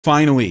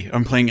Finally,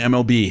 I'm playing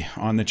MLB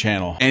on the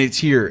channel, and it's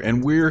here,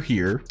 and we're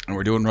here, and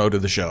we're doing Road to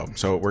the Show.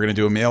 So we're gonna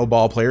do a male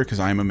ball player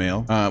because I'm a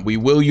male. We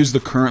will use the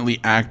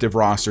currently active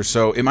roster,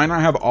 so it might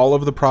not have all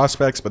of the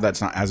prospects, but that's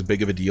not as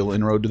big of a deal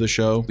in Road to the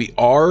Show. We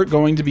are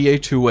going to be a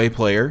two-way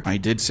player. I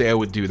did say I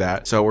would do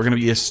that. So we're gonna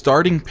be a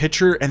starting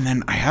pitcher, and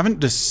then I haven't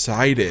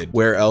decided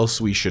where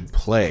else we should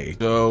play.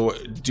 So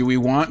do we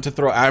want to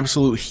throw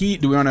absolute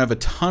heat? Do we want to have a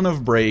ton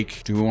of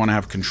break? Do we want to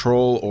have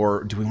control,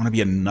 or do we want to be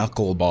a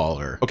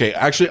knuckleballer? Okay,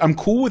 actually, I'm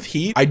cool with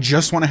heat. I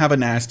just want to have a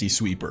nasty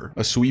sweeper,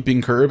 a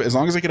sweeping curve. As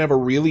long as I can have a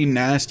really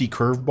nasty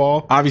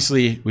curveball.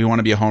 Obviously, we want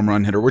to be a home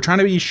run hitter. We're trying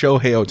to be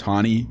Shohei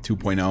Ohtani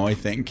 2.0, I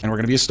think. And we're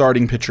going to be a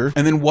starting pitcher.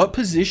 And then what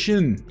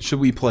position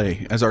should we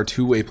play as our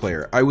two-way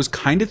player? I was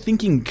kind of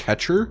thinking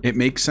catcher. It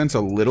makes sense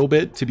a little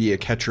bit to be a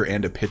catcher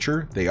and a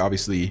pitcher. They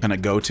obviously kind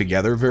of go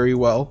together very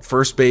well.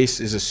 First base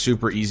is a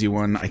super easy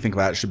one. I think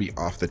that should be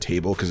off the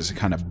table because it's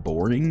kind of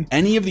boring.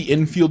 Any of the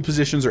infield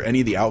positions or any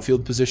of the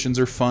outfield positions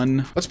are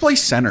fun. Let's play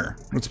center.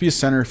 Let's be a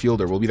center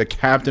fielder. We'll be the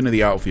captain of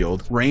the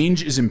outfield.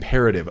 Range is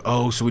imperative.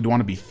 Oh, so we'd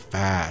want to be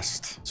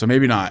fast. So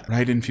maybe not.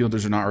 Right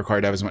infielders are not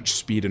required to have as much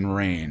speed and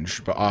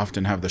range, but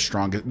often have the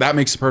strongest. That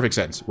makes perfect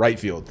sense. Right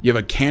field. You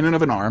have a cannon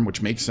of an arm,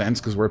 which makes sense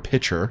because we're a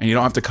pitcher, and you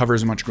don't have to cover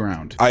as much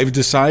ground. I've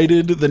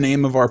decided the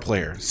name of our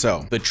player.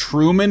 So the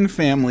Truman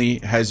family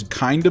has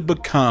kind of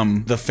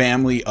become the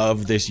family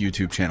of this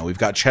YouTube channel. We've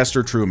got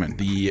Chester Truman,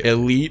 the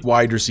elite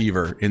wide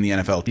receiver in the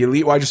NFL. The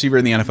elite wide receiver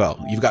in the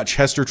NFL. You've got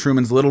Chester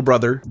Truman's little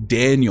brother,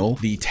 Daniel,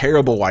 the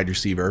terrible wide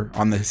receiver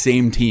on the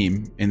same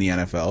team in the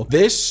NFL.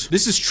 This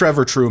is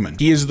Trevor Truman.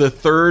 He is the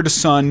third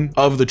son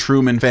of the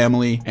Truman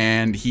family,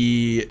 and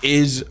he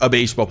is a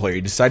baseball player.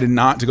 He decided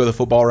not to go the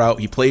football route.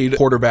 He played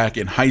quarterback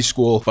in high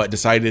school, but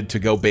decided to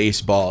go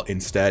baseball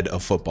instead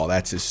of football.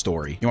 That's his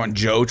story. You want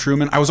Joe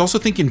Truman? I was also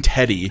thinking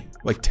Teddy,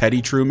 like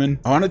Teddy Truman.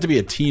 I want it to be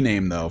a T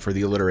name though for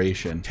the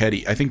alliteration.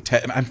 Teddy. I think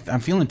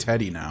I'm feeling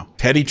Teddy now.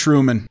 Teddy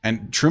Truman.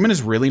 And Truman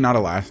is really not a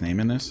last name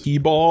in this.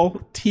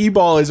 T-Ball.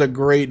 T-Ball is a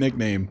great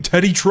nickname.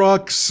 Teddy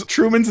Trucks.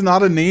 Truman's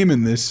not a name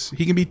in this.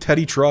 He can be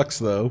Teddy Trucks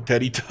though.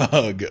 Teddy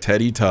Tug.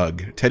 Teddy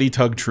Tug. Teddy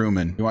Tug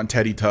Truman. You want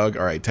Teddy Tug?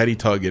 All right, Teddy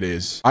Tug it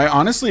is. I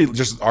honestly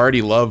just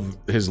already love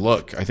his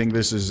look. I think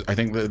this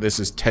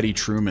is Teddy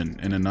Truman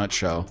in a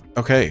nutshell.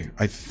 Okay,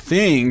 I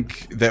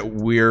think that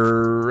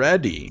we're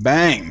ready.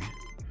 Bang.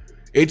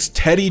 It's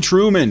Teddy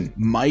Truman.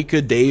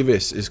 Micah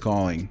Davis is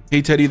calling.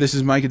 Hey Teddy, this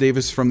is Micah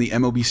Davis from the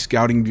MLB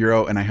Scouting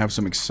Bureau, and I have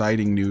some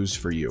exciting news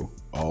for you.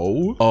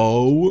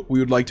 Oh, we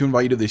would like to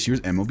invite you to this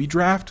year's MLB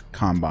Draft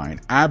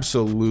Combine.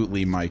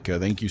 Absolutely, Micah.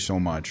 Thank you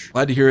so much.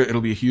 Glad to hear it. It'll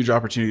be a huge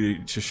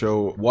opportunity to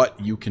show what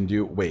you can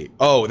do. Wait.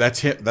 Oh, that's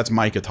him. That's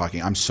Micah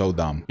talking. I'm so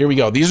dumb. Here we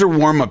go. These are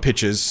warm-up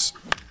pitches.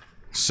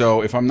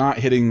 So if I'm not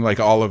hitting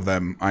like all of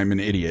them, I'm an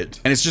idiot.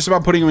 And it's just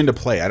about putting them into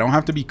play. I don't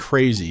have to be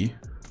crazy.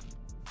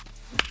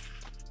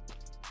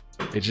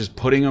 It's just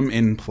putting them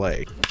in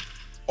play.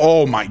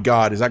 Oh my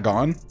God, is that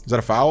gone? Is that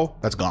a foul?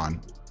 That's gone.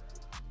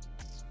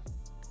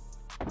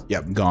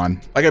 Yep,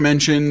 gone. Like I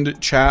mentioned,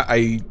 chat,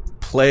 I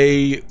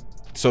play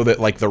so that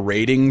like the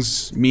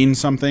ratings mean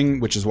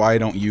something, which is why I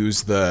don't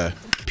use the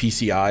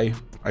PCI.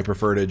 I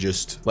prefer to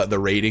just let the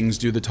ratings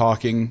do the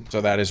talking.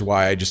 So that is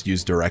why I just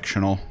use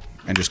directional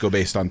and just go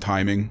based on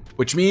timing,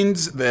 which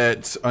means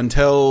that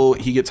until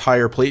he gets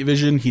higher plate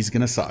vision, he's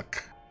gonna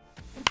suck.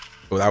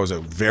 Oh, that was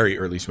a very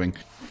early swing.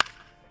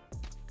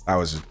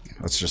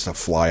 That's just a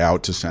fly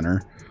out to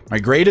center. My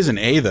grade is an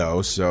A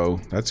though, so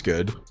that's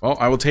good. Well,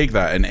 I will take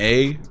that. An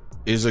A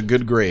is a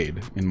good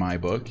grade in my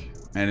book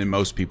and in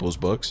most people's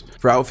books.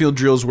 For outfield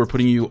drills, we're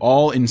putting you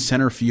all in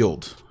center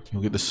field.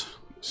 You'll get this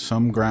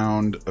some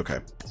ground. Okay,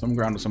 some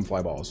ground with some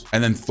fly balls.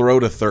 And then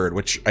throw to third,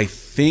 which I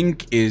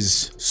think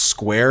is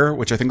square,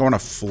 which I think I want to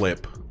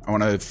flip. I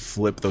want to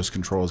flip those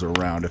controls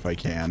around if I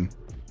can.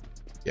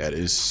 Yeah, it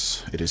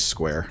is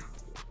square.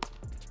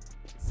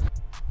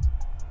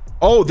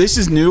 Oh, this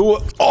is new.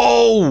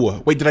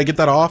 Oh, wait, did I get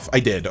that off? I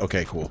did.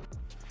 Okay, cool.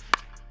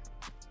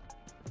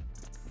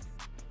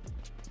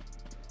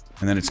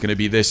 And then it's going to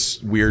be this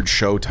weird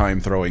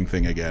Showtime throwing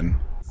thing again.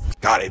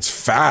 God, it's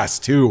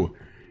fast too.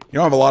 You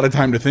don't have a lot of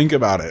time to think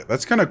about it.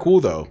 That's kind of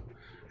cool though.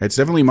 It's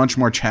definitely much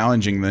more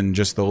challenging than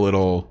just the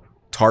little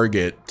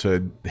target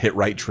to hit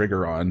right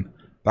trigger on.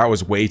 That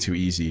was way too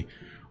easy.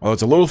 Well,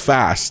 it's a little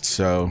fast,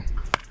 so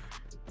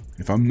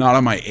if I'm not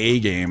on my A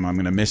game, I'm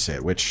gonna miss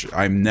it, which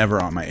I'm never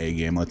on my A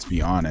game, let's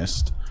be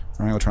honest.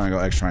 Triangle,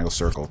 triangle, X, triangle,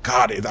 circle.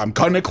 God, I'm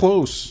cutting it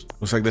close.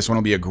 Looks like this one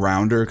will be a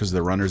grounder because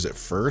the runner's at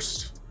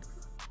first.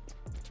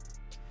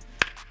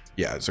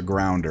 Yeah, it's a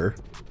grounder.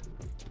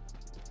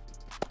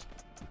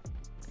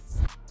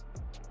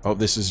 Oh,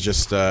 this is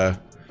just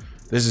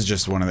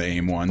one of the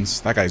aim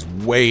ones. That guy's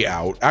way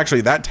out.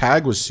 Actually, that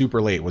tag was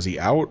super late. Was he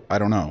out? I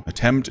don't know.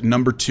 Attempt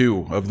number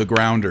 2 of the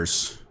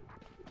grounders.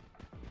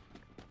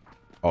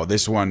 Oh,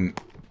 this one's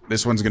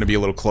gonna be a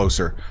little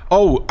closer.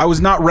 Oh, I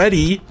was not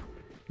ready.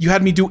 You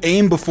had me do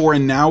aim before,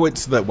 and now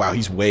it's the, wow,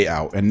 he's way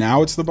out. And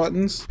now it's the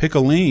buttons. Pick a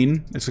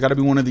lane. It's got to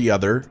be one or the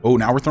other. Oh,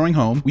 now we're throwing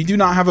home. We do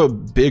not have a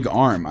big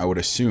arm, I would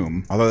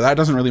assume. Although that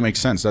doesn't really make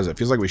sense, does it?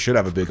 Feels like we should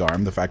have a big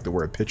arm. The fact that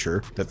we're a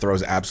pitcher that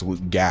throws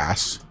absolute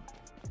gas.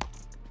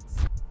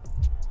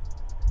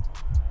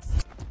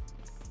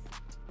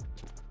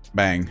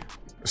 Bang.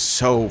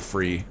 So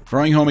free.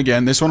 Throwing home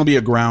again. This one will be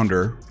a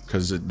grounder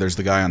because there's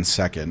the guy on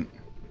second.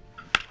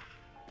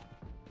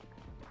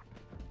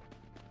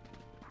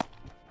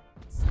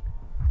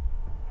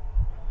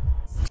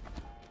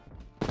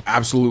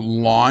 Absolute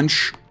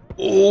launch.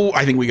 Oh,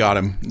 I think we got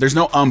him. There's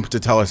no ump to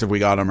tell us if we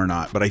got him or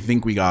not, but I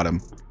think we got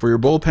him. For your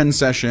bullpen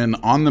session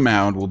on the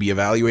mound, we'll be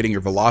evaluating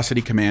your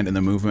velocity, command, and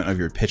the movement of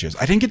your pitches.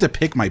 I didn't get to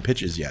pick my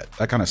pitches yet.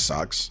 That kind of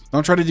sucks.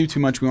 Don't try to do too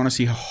much. We want to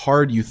see how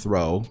hard you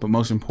throw, but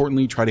most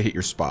importantly, try to hit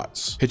your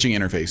spots. Pitching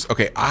interface.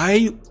 Okay,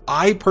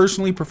 I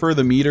personally prefer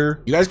the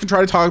meter. You guys can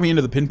try to talk me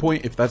into the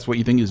pinpoint if that's what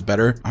you think is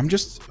better. I'm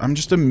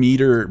just a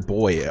meter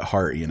boy at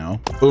heart, you know?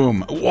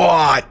 Boom.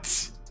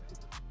 What?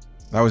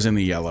 That was in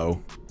the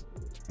yellow.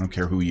 I don't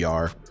care who you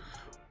are.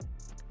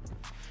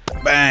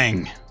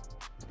 Bang.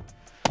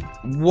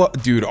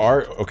 What, dude,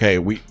 okay,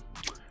 we're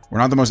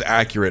not the most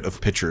accurate of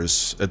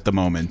pitchers at the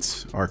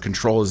moment. Our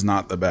control is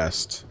not the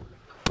best.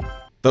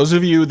 Those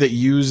of you that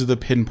use the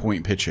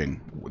pinpoint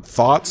pitching,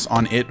 thoughts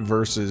on it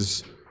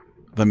versus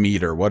the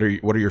meter. What are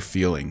your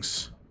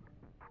feelings?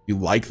 You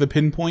like the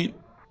pinpoint?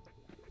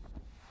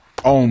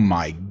 Oh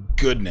my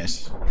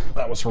goodness.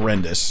 That was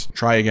horrendous.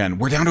 Try again.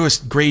 We're down to a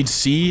grade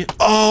C.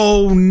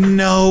 Oh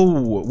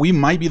no. We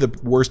might be the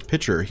worst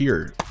pitcher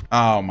here.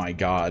 Oh my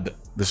God.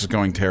 This is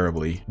going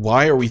terribly.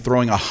 Why are we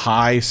throwing a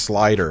high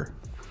slider?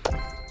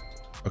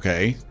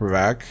 Okay, we're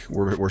back.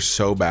 We're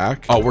so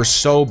back. Oh, we're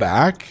so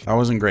back. That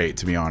wasn't great,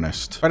 to be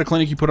honest. Try a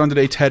clinic you put on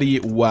today,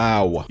 Teddy.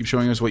 Wow. Keep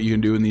showing us what you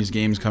can do in these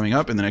games coming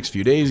up in the next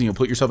few days, and you'll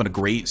put yourself in a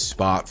great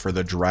spot for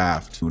the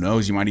draft. Who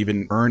knows? You might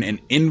even earn an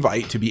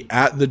invite to be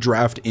at the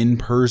draft in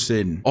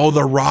person. Oh,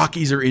 the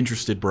Rockies are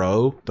interested,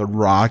 bro. The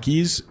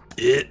Rockies.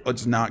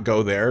 Let's not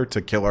go there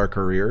to kill our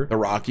career. The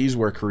Rockies,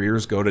 where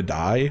careers go to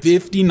die.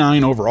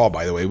 59 overall,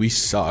 by the way. We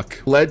suck.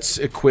 Let's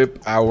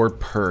equip our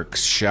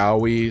perks, shall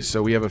we?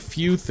 So we have a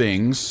few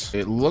things.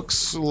 It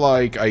looks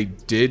like I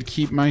did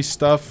keep my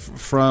stuff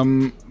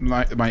from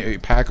my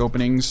pack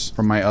openings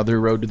from my other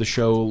Road to the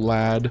Show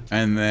lad.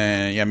 And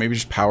then, yeah, maybe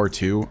just power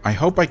 2. I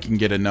hope I can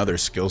get another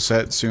skill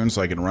set soon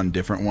so I can run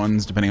different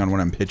ones depending on when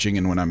I'm pitching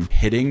and when I'm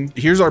hitting.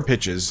 Here's our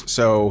pitches.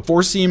 So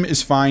 4-seam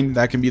is fine.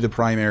 That can be the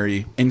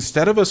primary.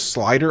 Instead of a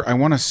slider, I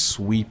want a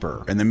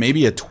sweeper, and then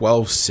maybe a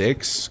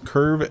 12-6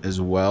 curve as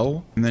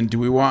well. And then do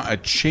we want a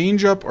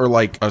changeup or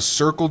like a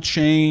circle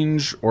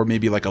change or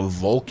maybe like a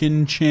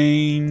Vulcan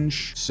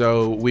change?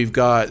 So we've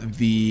got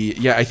the,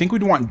 yeah, I think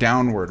we'd want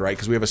downward, right?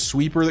 Because we have a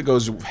sweeper that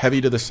goes heavy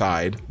to the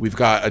side. We've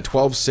got a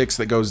 12-6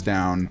 that goes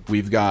down.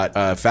 We've got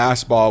a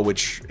fastball,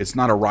 which it's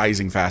not a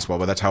rising fastball,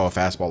 but that's how a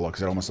fastball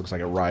looks. It almost looks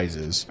like it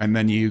rises. And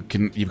then you've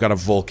got a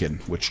Vulcan,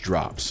 which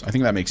drops. I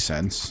think that makes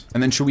sense.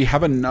 And then should we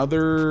have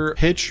another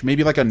pitch?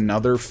 Maybe like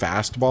another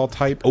fastball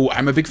type. Oh,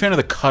 I'm a big fan of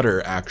the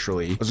cutter,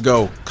 actually. Let's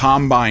go.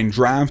 Combine,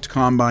 draft,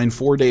 combine,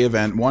 4-day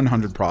event,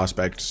 100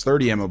 prospects,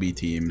 30 MLB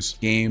teams,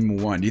 game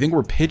 1. Do you think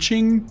we're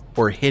pitching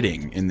or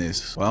hitting in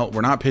this? Well,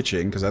 we're not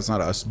pitching because that's not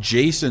us.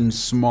 Jason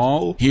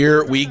Small.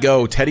 Here we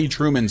go. Teddy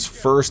Truman's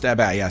first at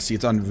bat. Yeah, see,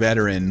 it's on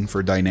veteran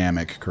for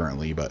dynamic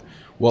currently, but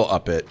we'll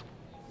up it.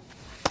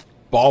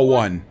 Ball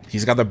 1.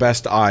 He's got the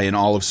best eye in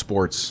all of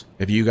sports.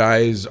 If you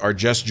guys are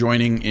just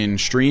joining in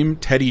stream,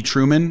 Teddy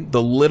Truman,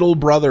 the little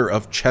brother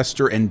of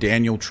Chester and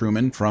Daniel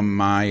Truman from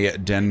my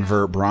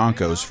Denver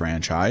Broncos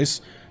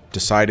franchise,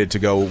 decided to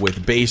go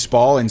with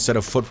baseball instead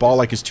of football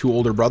like his 2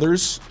 older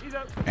brothers,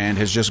 and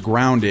has just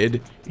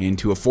grounded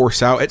into a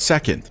force out at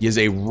second. He is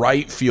a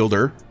right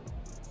fielder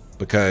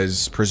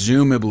because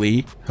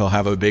presumably he'll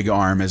have a big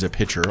arm as a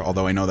pitcher,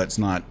 although I know that's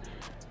not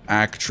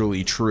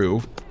actually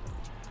true.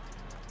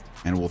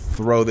 And we'll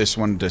throw this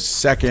one to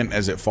second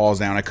as it falls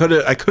down. I could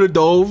have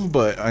dove,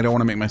 but I don't want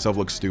to make myself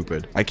look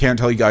stupid. I can't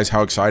tell you guys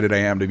how excited I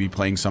am to be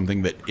playing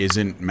something that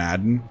isn't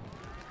Madden.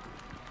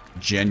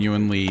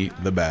 Genuinely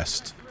the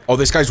best. Oh,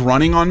 this guy's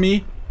running on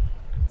me?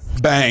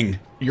 Bang.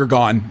 You're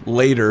gone.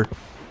 Later.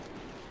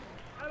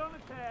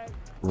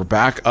 We're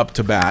back up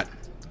to bat.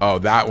 Oh,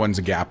 that one's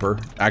a gapper.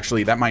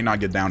 Actually, that might not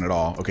get down at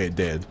all. Okay, it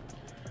did.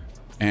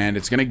 And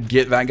it's going to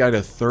get that guy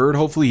to third.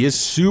 Hopefully he is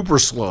super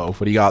slow,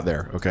 but he got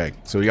there. Okay,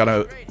 so we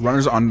got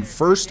runners on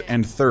first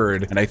and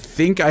third. And I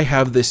think I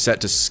have this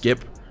set to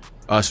skip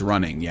us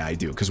running. Yeah, I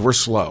do, because we're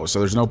slow. So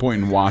there's no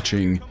point in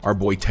watching our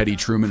boy Teddy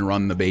Truman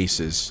run the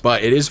bases.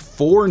 But it is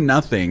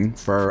 4-0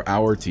 for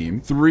our team.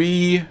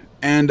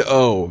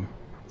 3-0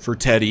 for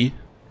Teddy.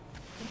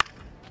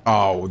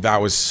 Oh,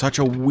 that was such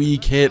a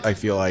weak hit, I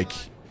feel like.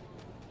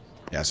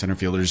 Yeah, center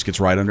fielder just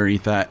gets right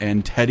underneath that.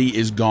 And Teddy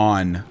is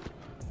gone.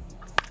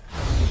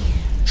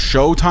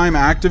 Showtime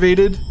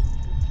activated?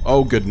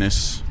 Oh,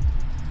 goodness.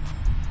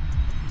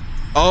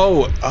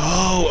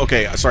 Oh,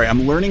 okay. Sorry,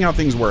 I'm learning how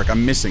things work.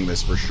 I'm missing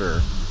this for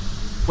sure.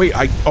 Wait,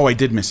 I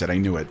did miss it. I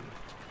knew it.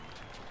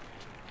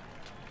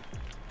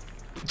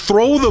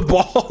 throw the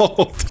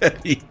ball,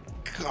 Teddy.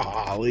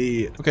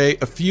 Golly. Okay,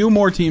 a few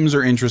more teams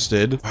are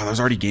interested. Wow, that was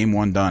already game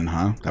one done,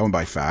 huh? That went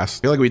by fast.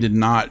 I feel like we did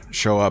not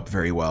show up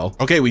very well.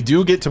 Okay, we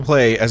do get to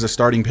play as a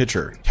starting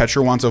pitcher.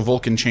 Catcher wants a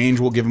Vulcan change.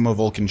 We'll give him a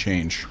Vulcan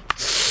change.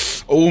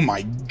 Oh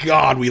my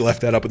God, we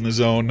left that up in the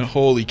zone.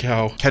 Holy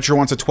cow. Catcher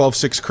wants a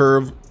 12-6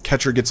 curve.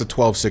 Catcher gets a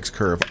 12-6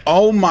 curve.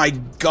 Oh my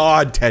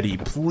God, Teddy,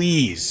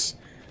 please.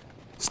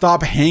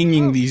 Stop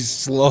hanging these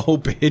slow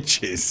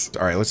pitches.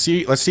 All right, let's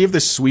see if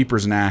this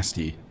sweeper's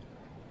nasty.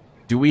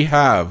 Do we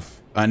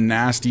have a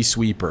nasty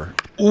sweeper?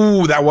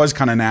 Ooh, that was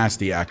kind of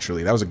nasty,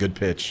 actually. That was a good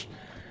pitch.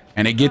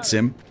 And it gets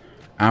him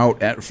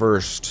out at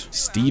first.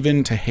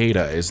 Steven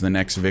Tejeda is the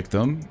next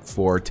victim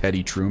for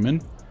Teddy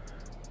Truman.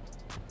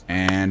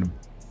 And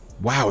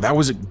wow, that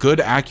was a good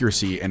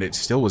accuracy, and it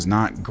still was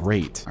not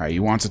great. All right, he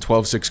wants a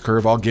 12-6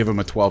 curve. I'll give him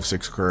a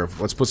 12-6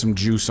 curve. Let's put some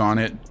juice on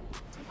it.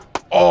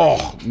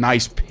 Oh,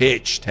 nice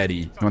pitch,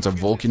 Teddy. He wants a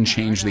Vulcan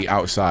change to the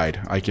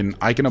outside. I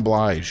can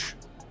oblige.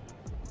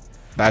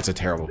 That's a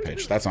terrible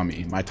pitch. That's on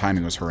me. My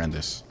timing was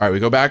horrendous. All right, we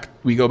go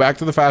back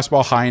to the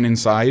fastball high and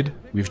inside.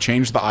 We've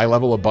changed the eye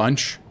level a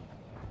bunch.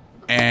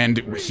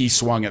 And he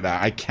swung at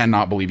that. I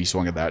cannot believe he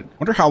swung at that.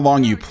 Wonder how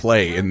long you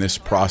play in this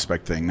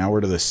prospect thing. Now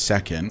we're to the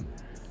second.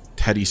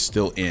 Teddy's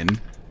still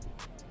in.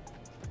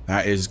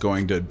 That is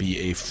going to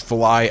be a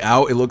fly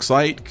out, it looks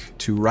like,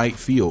 to right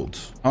field.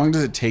 How long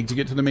does it take to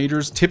get to the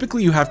majors?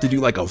 Typically, you have to do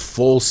like a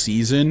full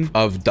season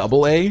of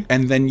AA,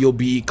 and then you'll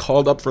be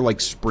called up for like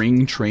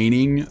spring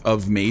training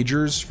of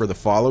majors for the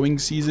following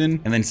season.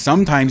 And then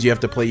sometimes you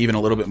have to play even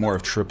a little bit more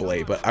of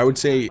AAA. But I would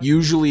say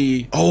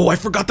usually, oh, I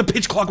forgot the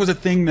pitch clock was a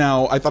thing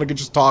now. I thought I could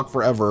just talk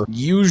forever.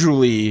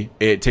 Usually,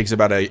 it takes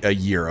about a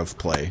year of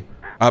play.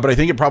 But I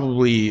think it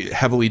probably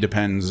heavily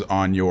depends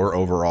on your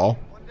overall.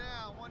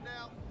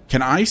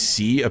 Can I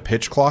see a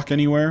pitch clock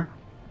anywhere?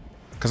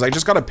 Because I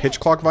just got a pitch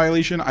clock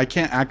violation. I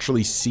can't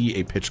actually see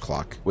a pitch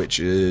clock, which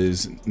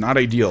is not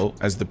ideal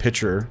as the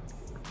pitcher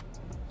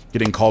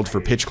getting called for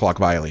pitch clock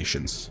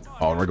violations.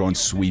 Oh, we're going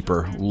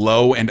sweeper.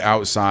 Low and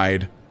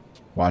outside.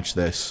 Watch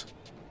this.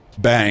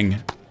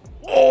 Bang.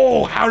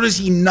 Oh, how does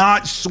he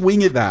not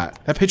swing at that?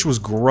 That pitch was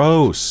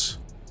gross.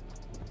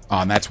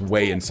 Oh, and that's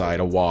way inside.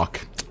 A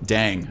walk.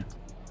 Dang.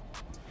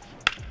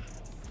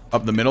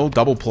 Up the middle.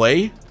 Double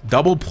play.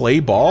 Double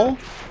play ball.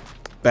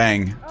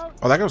 Bang.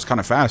 Oh, that was kind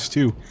of fast,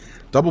 too.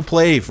 Double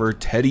play for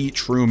Teddy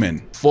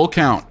Truman. Full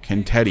count.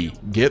 Can Teddy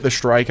get the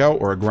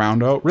strikeout or a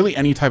ground out? Really,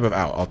 any type of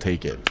out. I'll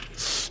take it.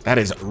 That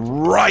is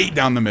right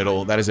down the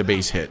middle. That is a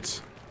base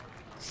hit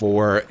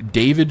for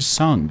David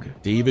Sung.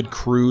 David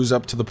Cruz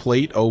up to the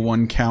plate.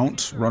 0-1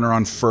 count. Runner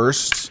on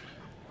first.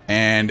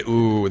 And,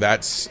 ooh,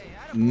 that's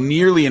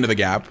nearly into the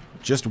gap.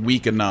 Just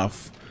weak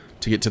enough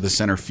to get to the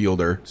center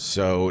fielder.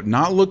 So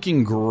not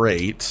looking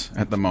great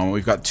at the moment.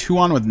 We've got 2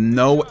 on with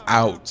no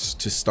outs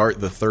to start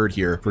the third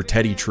here for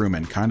Teddy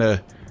Truman. Kind of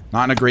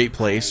not in a great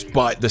place,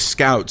 but the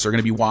scouts are going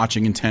to be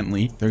watching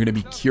intently. They're going to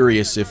be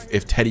curious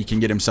if Teddy can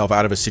get himself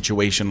out of a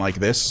situation like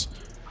this.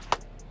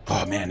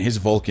 Oh man, his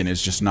Vulcan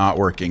is just not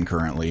working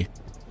currently.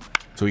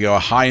 So we go a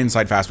high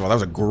inside fastball. That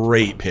was a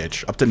great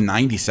pitch. Up to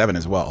 97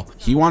 as well.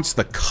 He wants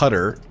the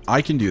cutter.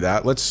 I can do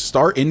that. Let's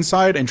start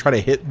inside and try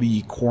to hit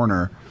the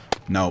corner.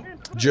 Nope.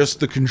 Just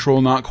the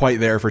control not quite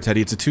there for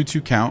Teddy. It's a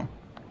 2-2 count.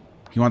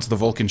 He wants the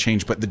Vulcan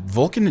change, but the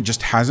Vulcan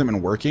just hasn't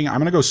been working. I'm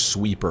going to go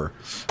sweeper.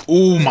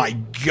 Oh my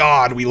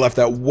God, we left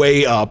that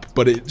way up,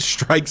 but it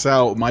strikes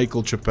out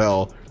Michael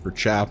Chappelle for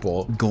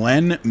Chapel.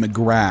 Glenn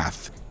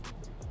McGrath.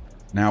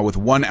 Now with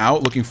 1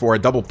 out, looking for a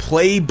double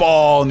play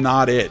ball.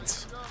 Not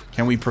it.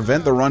 Can we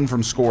prevent the run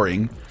from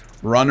scoring?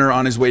 Runner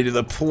on his way to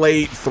the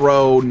plate,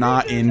 throw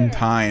not in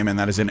time, and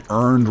that is an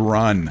earned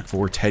run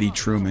for Teddy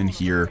Truman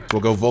here.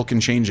 We'll go Vulcan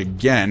change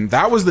again.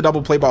 That was the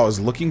double play ball I was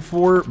looking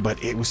for,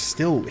 but it was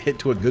still hit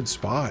to a good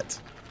spot.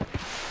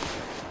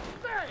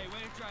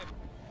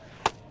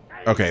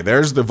 Okay,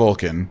 there's the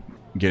Vulcan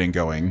getting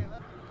going.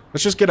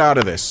 Let's just get out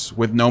of this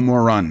with no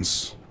more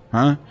runs.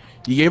 Huh?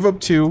 You gave up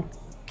 2.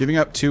 Giving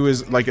up 2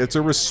 is like, it's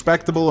a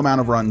respectable amount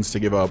of runs to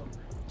give up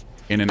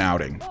in an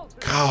outing.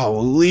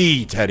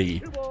 Golly,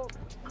 Teddy.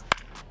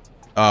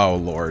 Oh,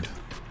 Lord.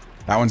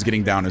 That one's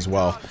getting down as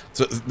well.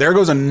 So there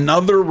goes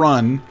another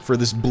run for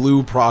this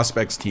blue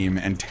prospects team,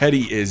 and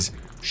Teddy is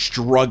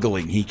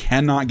struggling. He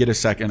cannot get a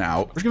second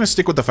out. We're going to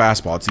stick with the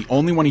fastball. It's the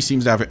only one he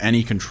seems to have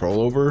any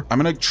control over. I'm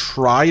going to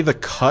try the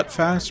cut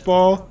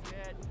fastball,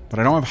 but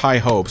I don't have high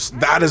hopes.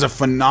 That is a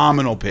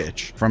phenomenal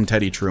pitch from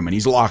Teddy Truman.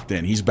 He's locked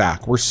in. He's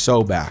back. We're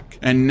so back.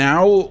 And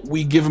now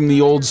we give him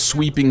the old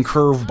sweeping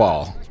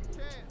curveball.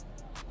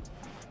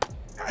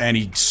 And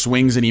he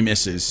swings and he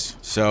misses.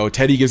 So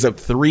Teddy gives up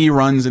 3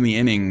 runs in the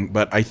inning,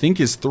 but I think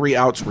his 3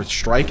 outs were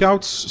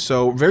strikeouts.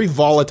 So very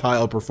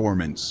volatile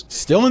performance.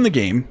 Still in the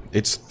game.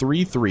 It's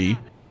 3-3.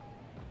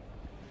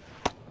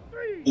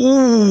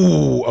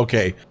 Ooh,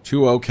 okay.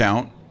 2-0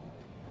 count.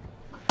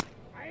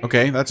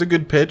 Okay, that's a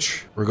good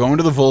pitch. We're going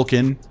to the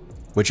Vulcan,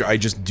 which I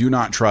just do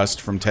not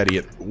trust from Teddy.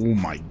 Oh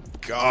my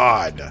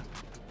God.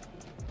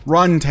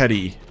 Run,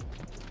 Teddy.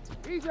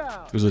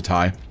 It was a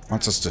tie.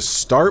 Wants us to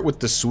start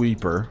with the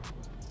sweeper.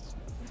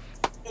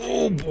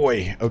 Oh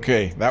boy.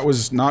 Okay, that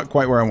was not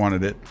quite where I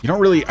wanted it. You don't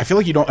really, I feel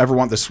like you don't ever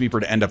want the sweeper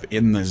to end up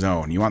in the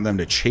zone. You want them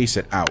to chase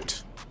it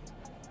out.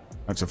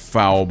 That's a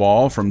foul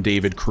ball from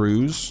David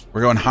Cruz.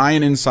 We're going high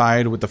and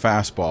inside with the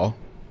fastball.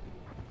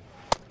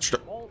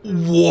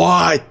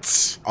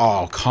 What?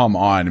 Oh, come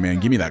on, man.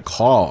 Give me that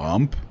call,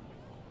 ump.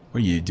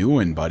 What are you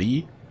doing,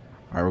 buddy?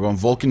 All right, we're going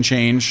Vulcan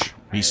change.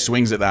 He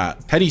swings at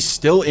that. Teddy's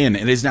still in.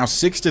 It is now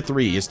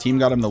 6-3. His team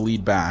got him the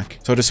lead back.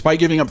 So despite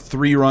giving up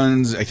 3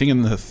 runs, I think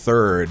in the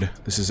third,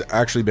 this has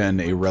actually been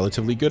a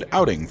relatively good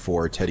outing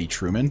for Teddy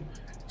Truman.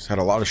 He's had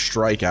a lot of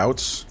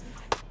strikeouts.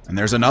 And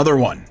there's another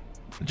one,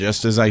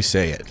 just as I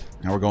say it.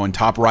 Now we're going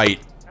top right.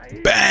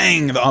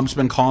 Bang! The ump's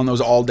been calling those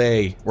all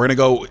day. We're going to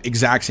go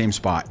exact same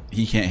spot.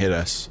 He can't hit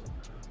us.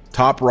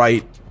 Top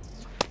right.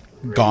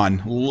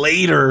 Gone.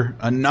 Later,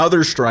 another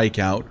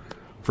strikeout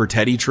for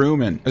Teddy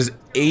Truman. There's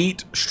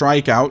 8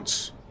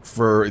 strikeouts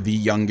for the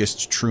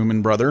youngest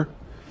Truman brother.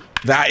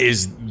 That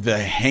is the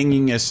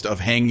hangingest of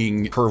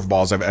hanging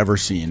curveballs I've ever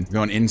seen.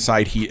 Going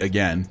inside heat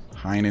again.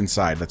 High and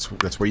inside.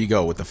 That's where you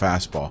go with the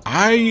fastball.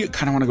 I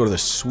kind of want to go to the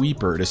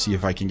sweeper to see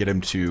if I can get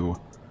him to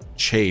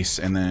chase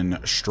and then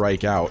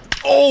strike out.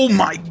 Oh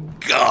my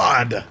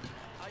God!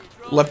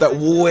 Left that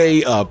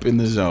way up in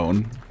the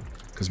zone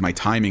because my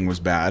timing was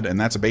bad, and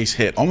that's a base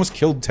hit. Almost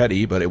killed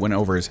Teddy, but it went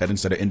over his head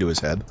instead of into his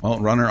head. Well,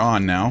 runner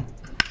on now.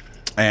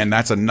 And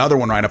that's another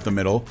one right up the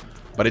middle,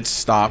 but it's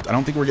stopped. I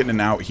don't think we're getting an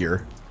out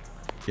here.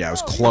 Yeah, it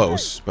was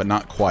close, but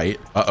not quite.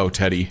 Uh-oh,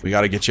 Teddy. We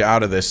got to get you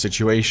out of this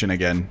situation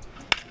again.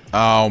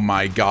 Oh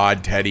my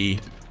God, Teddy.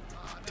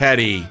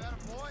 Teddy.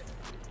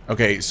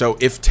 Okay, so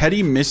if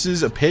Teddy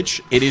misses a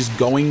pitch, it is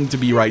going to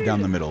be right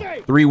down the middle.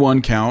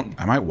 3-1 count.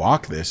 I might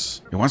walk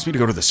this. It wants me to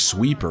go to the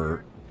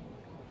sweeper.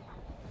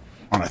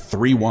 On a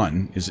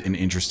 3-1 is an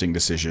interesting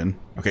decision.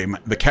 Okay,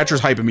 the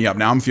catcher's hyping me up.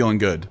 Now I'm feeling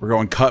good. We're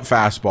going cut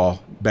fastball.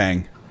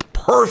 Bang.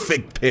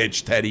 Perfect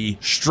pitch, Teddy.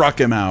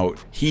 Struck him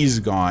out. He's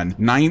gone.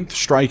 9th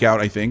strikeout,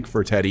 I think,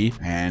 for Teddy.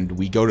 And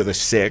we go to the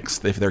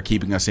 6th if they're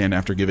keeping us in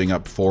after giving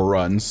up 4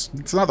 runs.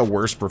 It's not the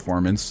worst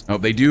performance. Oh,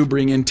 they do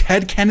bring in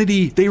Ted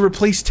Kennedy. They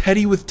replaced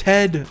Teddy with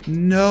Ted.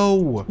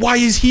 No. Why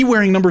is he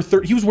wearing number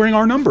 30? He was wearing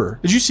our number.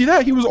 Did you see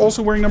that? He was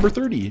also wearing number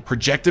 30.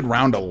 Projected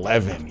round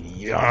 11.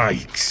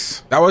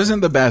 Yikes. That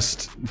wasn't the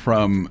best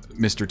from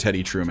Mr.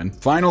 Teddy Truman.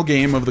 Final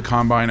game of the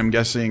combine, I'm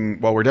guessing.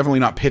 Well, we're definitely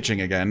not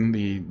pitching again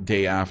the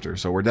day after,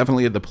 so we're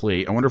definitely at the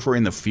plate. I wonder if we're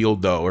in the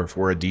field, though, or if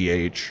we're a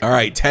DH. All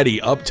right, Teddy,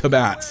 up to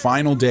bat.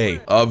 Final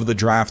day of the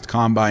draft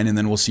combine, and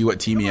then we'll see what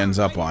team he ends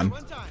up on.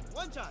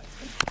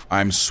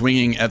 I'm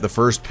swinging at the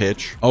first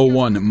pitch.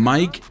 0-1.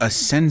 Mike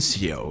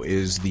Asensio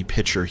is the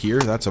pitcher here.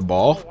 That's a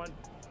ball.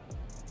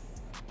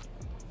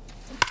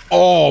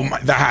 Oh, my,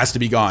 that has to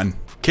be gone.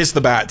 Kiss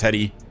the bat,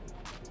 Teddy.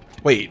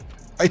 Wait,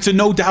 it's a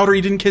no-doubter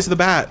he didn't kiss the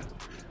bat.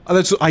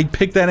 Oh, I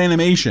picked that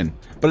animation.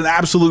 But an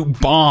absolute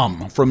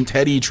bomb from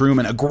Teddy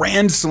Truman. A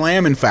grand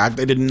slam, in fact.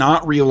 I did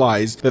not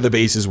realize that the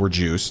bases were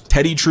juiced.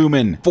 Teddy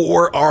Truman,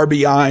 4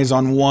 RBIs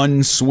on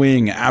 1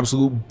 swing.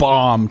 Absolute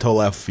bomb to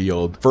left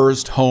field.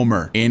 First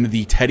homer in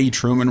the Teddy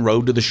Truman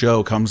road to the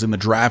show comes in the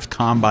draft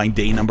combine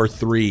day number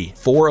 3.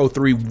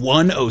 403,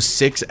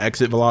 106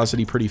 exit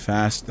velocity, pretty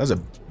fast. That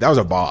was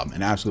a bomb,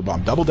 an absolute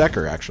bomb. Double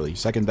decker, actually,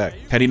 second deck.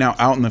 Teddy now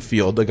out in the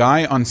field. The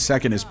guy on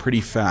second is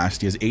pretty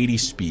fast. He has 80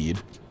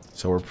 speed.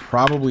 So we're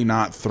probably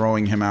not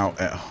throwing him out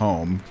at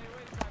home.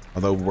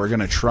 Although we're going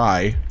to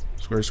try.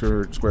 Square,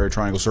 square, square,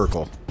 triangle,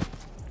 circle.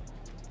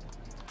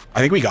 I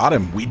think we got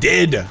him. We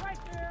did.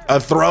 A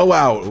throw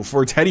out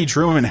for Teddy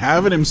Truman,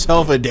 having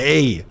himself a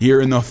day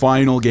here in the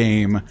final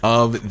game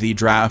of the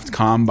draft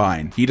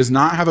combine. He does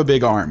not have a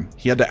big arm.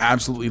 He had to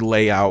absolutely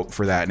lay out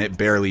for that, and it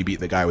barely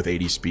beat the guy with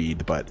 80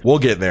 speed, but we'll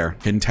get there.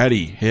 Can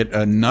Teddy hit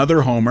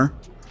another homer?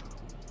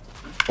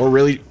 Or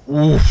really,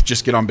 oof,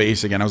 just get on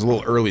base again. I was a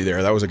little early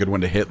there. That was a good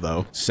one to hit,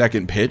 though.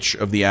 Second pitch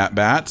of the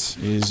at-bat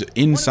is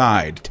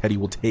inside. Teddy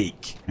will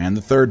take. And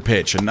the third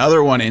pitch,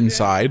 another one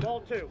inside.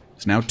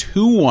 It's now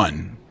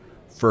 2-1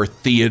 for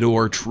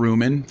Theodore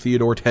Truman.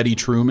 Theodore Teddy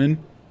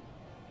Truman.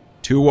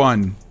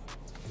 2-1.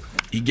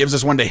 He gives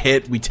us one to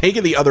hit. We take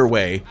it the other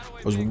way.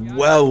 I was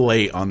well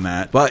late on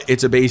that, but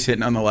it's a base hit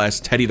nonetheless.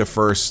 Teddy to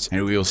first,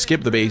 and we will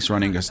skip the base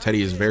running because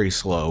Teddy is very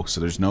slow, so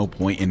there's no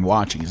point in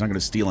watching. He's not going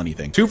to steal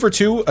anything. 2 for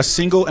 2, a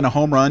single and a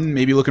home run.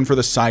 Maybe looking for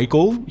the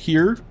cycle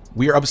here.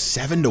 We are up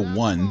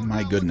 7-1.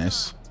 My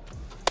goodness.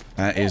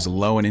 That is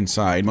low and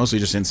inside. Mostly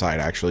just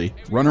inside, actually.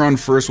 Runner on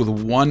first with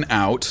 1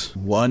 out.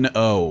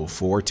 1-0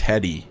 for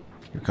Teddy.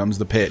 Here comes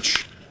the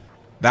pitch.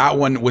 That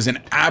one was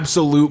an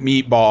absolute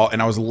meatball,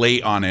 and I was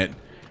late on it.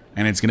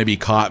 And it's going to be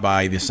caught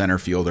by the center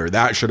fielder.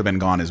 That should have been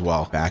gone as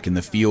well. Back in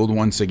the field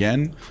once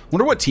again.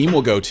 Wonder what team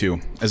we'll go to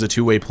as a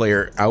 2-way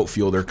player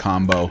outfielder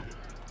combo.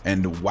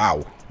 And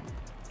wow.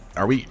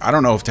 Are we? I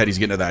don't know if Teddy's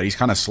getting to that. He's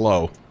kind of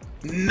slow.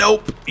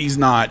 Nope, he's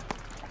not.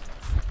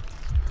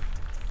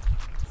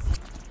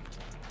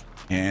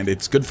 And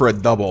it's good for a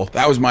double.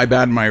 That was my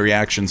bad. My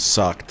reaction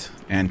sucked.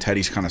 And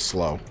Teddy's kind of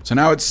slow. So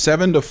now it's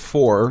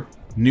 7-4.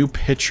 New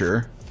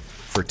pitcher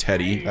for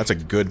Teddy. That's a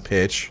good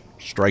pitch.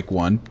 Strike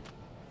 1.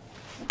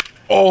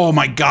 Oh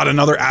my God,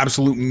 another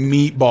absolute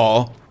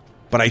meatball.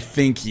 But I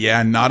think,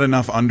 yeah, not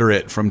enough under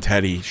it from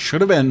Teddy.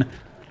 Should have been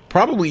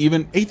probably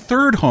even a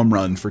third home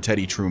run for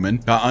Teddy Truman.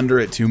 Got under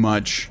it too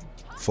much.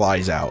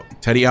 Flies out.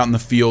 Teddy out in the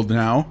field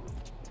now.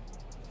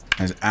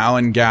 As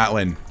Alan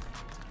Gatlin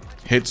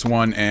hits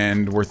one,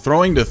 and we're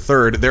throwing to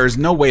third. There is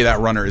no way that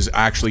runner is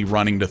actually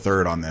running to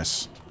third on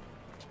this.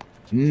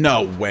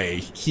 No way.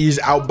 He's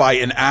out by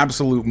an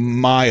absolute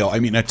mile. I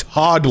mean, a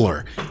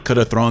toddler could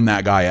have thrown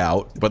that guy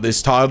out. But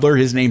this toddler,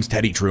 his name's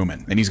Teddy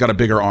Truman, and he's got a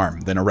bigger arm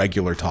than a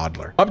regular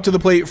toddler. Up to the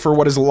plate for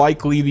what is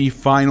likely the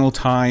final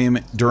time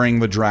during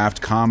the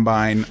draft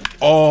combine.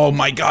 Oh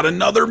my God,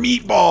 another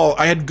meatball.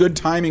 I had good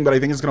timing, but I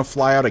think it's gonna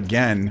fly out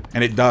again.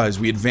 And it does.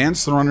 We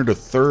advanced the runner to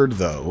third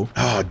though.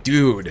 Oh,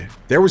 dude,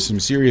 there was some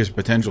serious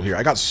potential here.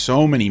 I got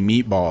so many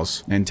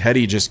meatballs, and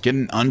Teddy just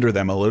getting under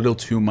them a little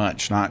too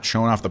much, not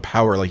showing off the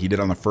power like he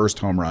did on the first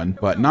home run,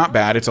 but not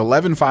bad. It's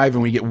 11-5,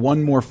 and we get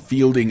one more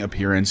fielding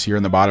appearance here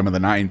in the bottom of the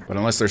ninth. But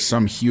unless there's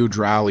some huge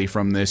rally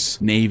from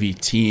this Navy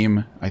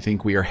team, I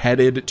think we are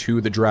headed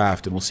to the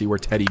draft, and we'll see where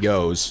Teddy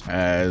goes,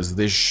 as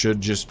this should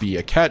just be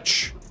a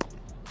catch.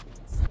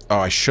 Oh,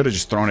 I should have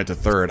just thrown it to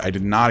third. I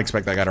did not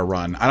expect that guy to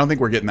run. I don't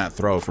think we're getting that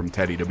throw from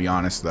Teddy, to be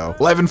honest, though.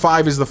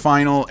 11-5 is the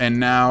final, and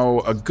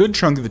now a good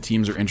chunk of the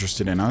teams are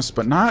interested in us,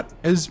 but not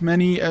as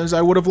many as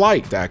I would have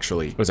liked,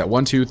 actually. What is that?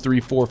 1, 2, 3,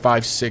 4,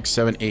 5, 6,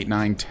 7, 8,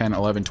 9, 10,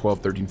 11, 12,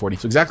 13, 14.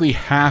 So exactly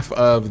half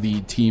of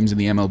the teams in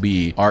the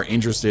MLB are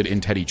interested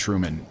in Teddy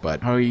Truman,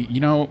 but you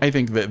know, I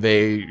think that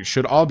they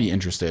should all be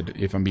interested,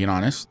 if I'm being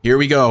honest. Here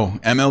we go.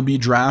 MLB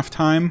draft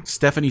time.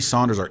 Stephanie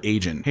Saunders, our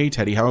agent. Hey,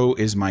 Teddy, how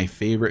is my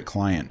favorite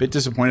client? Bit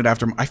disappointed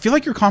after. I feel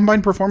like your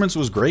combine performance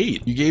was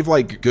great. You gave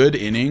like good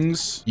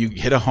innings. You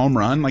hit a home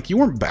run. Like, you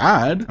weren't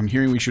bad. I'm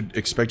hearing we should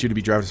expect you to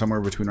be drafted somewhere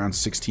between around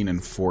 16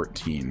 and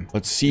 14.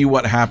 Let's see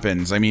what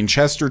happens. I mean,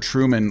 Chester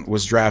Truman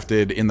was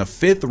drafted in the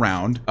 5th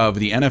round of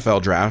the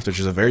NFL draft, which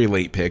is a very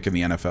late pick in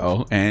the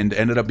NFL, and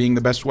ended up being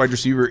the best wide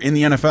receiver in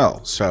the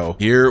NFL. So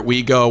here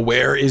we go.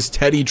 Where is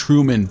Teddy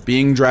Truman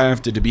being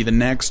drafted to be the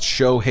next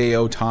Shohei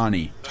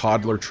Ohtani?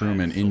 Toddler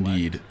Truman,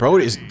 indeed. Bro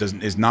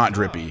is not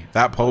drippy.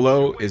 That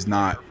polo is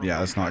not, yeah,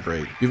 that's not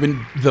great.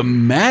 Even the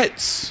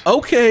Mets.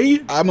 Okay,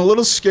 I'm a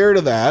little scared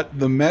of that.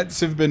 The Mets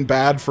have been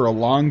bad for a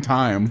long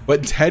time,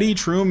 but Teddy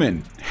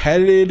Truman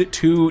headed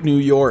to New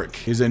York.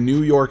 He's a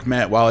New York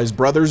Met. While his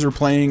brothers are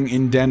playing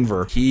in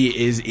Denver,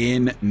 he is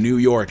in New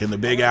York in the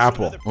Big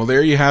Apple. Well,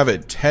 there you have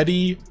it.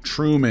 Teddy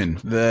Truman,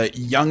 the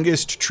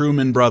youngest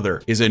Truman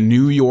brother, is a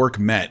New York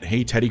Met.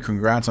 Hey, Teddy,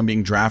 congrats on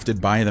being drafted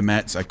by the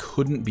Mets. I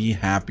couldn't be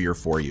happier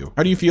for you.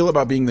 How do you feel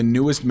about being the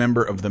newest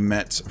member of the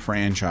Mets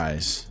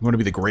franchise? You want to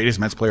be the greatest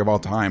Mets player of all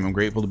time. I'm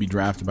grateful to be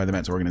drafted by the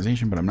Mets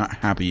organization, but I'm not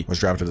happy I was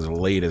drafted as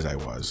late as I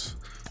was.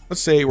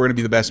 Let's say we're going to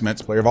be the best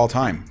Mets player of all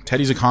time.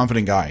 Teddy's a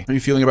confident guy. How are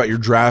you feeling about your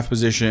draft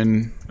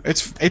position?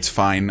 It's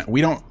fine.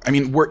 We don't, I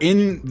mean, we're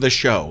in the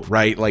show,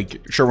 right? Like,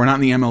 sure, we're not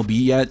in the MLB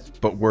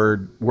yet, but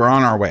we're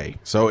on our way.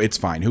 So it's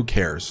fine. Who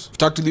cares? I've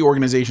talked to the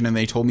organization and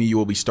they told me you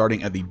will be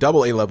starting at the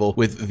AA level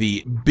with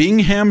the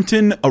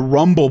Binghamton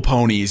Rumble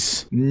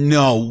Ponies.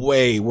 No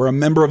way. We're a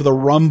member of the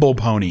Rumble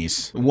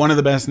Ponies. One of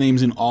the best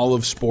names in all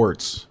of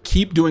sports.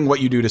 Keep doing what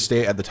you do to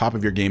stay at the top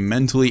of your game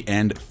mentally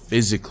and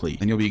physically.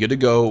 And you'll be good to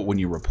go when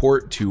you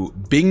report to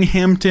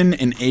Binghamton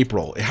in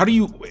April. How do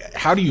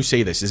you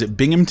say this? Is it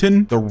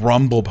Binghamton? The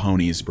Rumble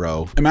Ponies,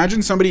 bro.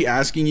 Imagine somebody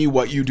asking you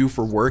what you do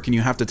for work and you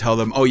have to tell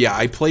them, oh yeah,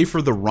 I play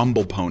for the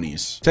Rumble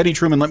Ponies. Teddy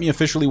Truman, let me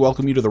officially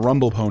welcome you to the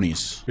Rumble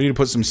Ponies. Ready to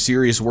put some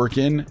serious work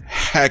in?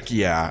 Heck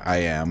yeah, I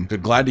am.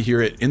 Good, glad to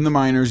hear it. In the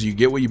minors, you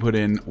get what you put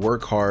in,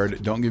 work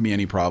hard, don't give me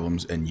any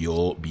problems, and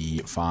you'll be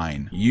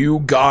fine.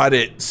 You got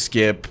it,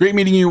 Skip. Great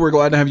meeting you. We're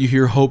glad to have you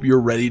here. Hope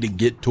you're ready to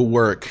get to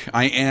work.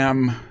 I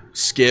am.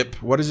 Skip,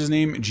 what is his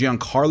name?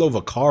 Giancarlo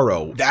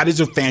Vaccaro. That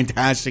is a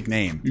fantastic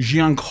name.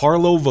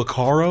 Giancarlo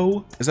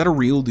Vaccaro? Is that a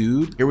real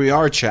dude? Here we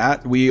are,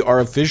 chat. We are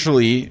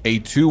officially a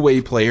two-way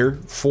player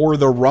for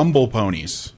the Rumble Ponies.